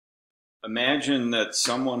Imagine that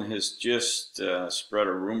someone has just spread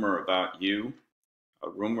a rumor about you, a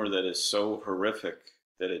rumor that is so horrific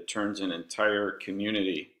that it turns an entire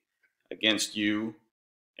community against you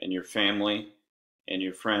and your family and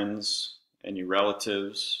your friends and your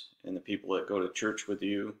relatives and the people that go to church with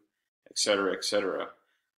you, etc., etc.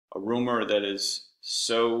 A rumor that is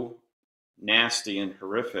so nasty and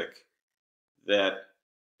horrific that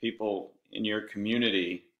people in your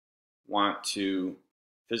community want to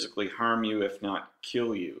physically harm you, if not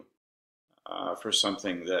kill you, for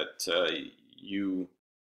something that you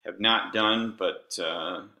have not done, but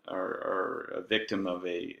are a victim of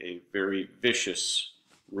a very vicious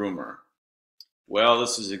rumor. Well,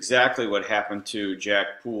 this is exactly what happened to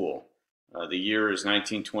Jack Poole. The year is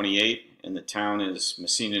 1928, and the town is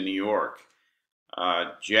Messina, New York.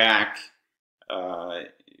 Jack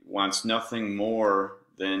wants nothing more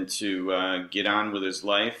than to get on with his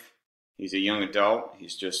life. He's a young adult.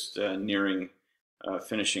 He's just nearing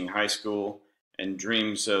finishing high school and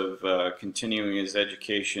dreams of continuing his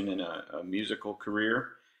education in a musical career.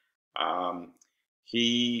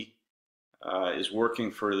 He is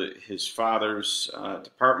working for his father's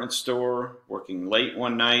department store, working late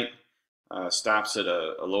one night, stops at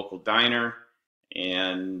a local diner,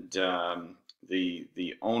 and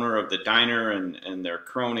the owner of the diner and their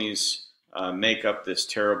cronies make up this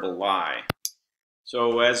terrible lie.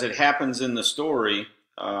 So as it happens in the story,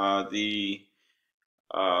 the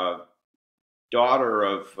daughter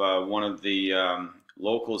of one of the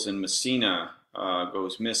locals in Messina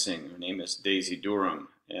goes missing. Her name is Daisy Durham,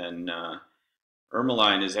 and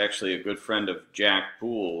Ermeline is actually a good friend of Jack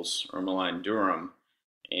Poole's, Ermeline Durham,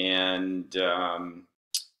 and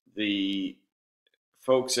the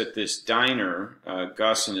folks at this diner,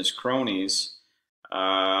 Gus and his cronies,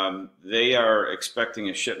 they are expecting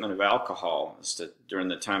a shipment of alcohol during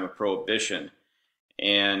the time of Prohibition.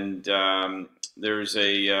 And there's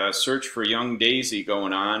a search for young Daisy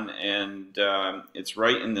going on, and it's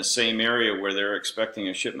right in the same area where they're expecting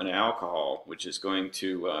a shipment of alcohol, which is going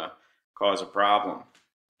to cause a problem.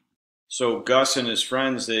 So Gus and his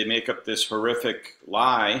friends, they make up this horrific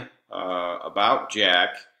lie about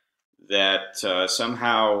Jack, that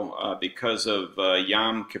somehow, because of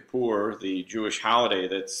Yom Kippur, the Jewish holiday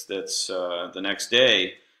that's the next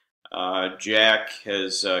day, Jack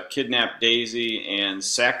has kidnapped Daisy and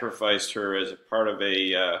sacrificed her as a part of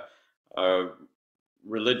a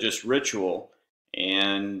religious ritual.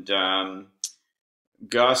 And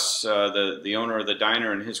Gus, the owner of the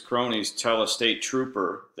diner, and his cronies tell a state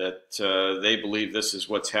trooper that they believe this is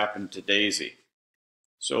what's happened to Daisy.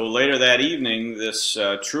 So later that evening, this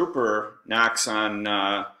trooper knocks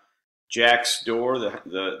on Jack's door,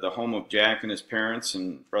 the home of Jack and his parents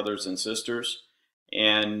and brothers and sisters,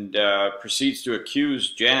 and proceeds to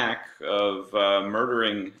accuse Jack of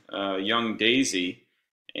murdering young Daisy.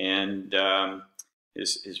 And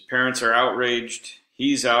his parents are outraged.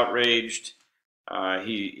 He's outraged.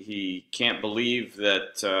 He can't believe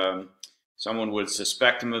that someone would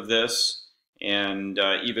suspect him of this. And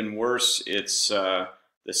even worse, it's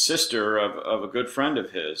the sister of a good friend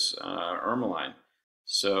of his, Ermeline.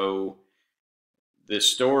 So this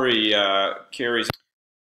story carries.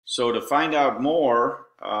 So to find out more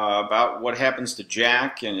about what happens to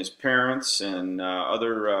Jack and his parents and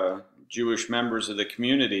other Jewish members of the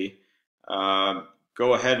community,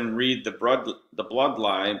 go ahead and read The Blood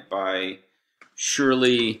Lie by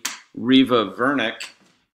Shirley Riva Vernick,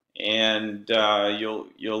 and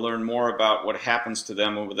you'll learn more about what happens to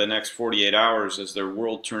them over the next 48 hours as their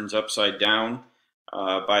world turns upside down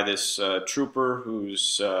by this trooper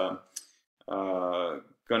who's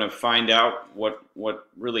going to find out what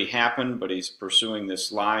really happened, but he's pursuing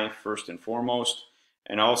this lie first and foremost,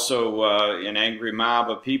 and also an angry mob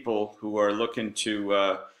of people who are looking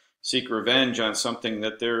to seek revenge on something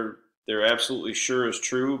that they're absolutely sure is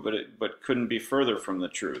true, but couldn't be further from the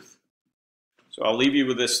truth. So I'll leave you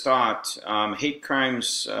with this thought. Hate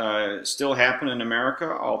crimes still happen in America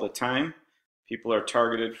all the time. People are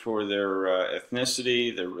targeted for their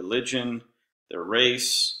ethnicity, their religion, their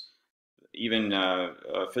race, even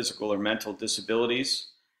physical or mental disabilities.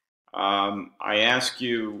 I ask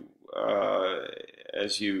you,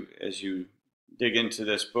 as you dig into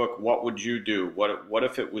this book, what would you do? What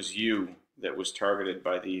if it was you that was targeted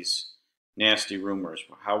by these nasty rumors?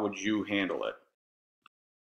 How would you handle it?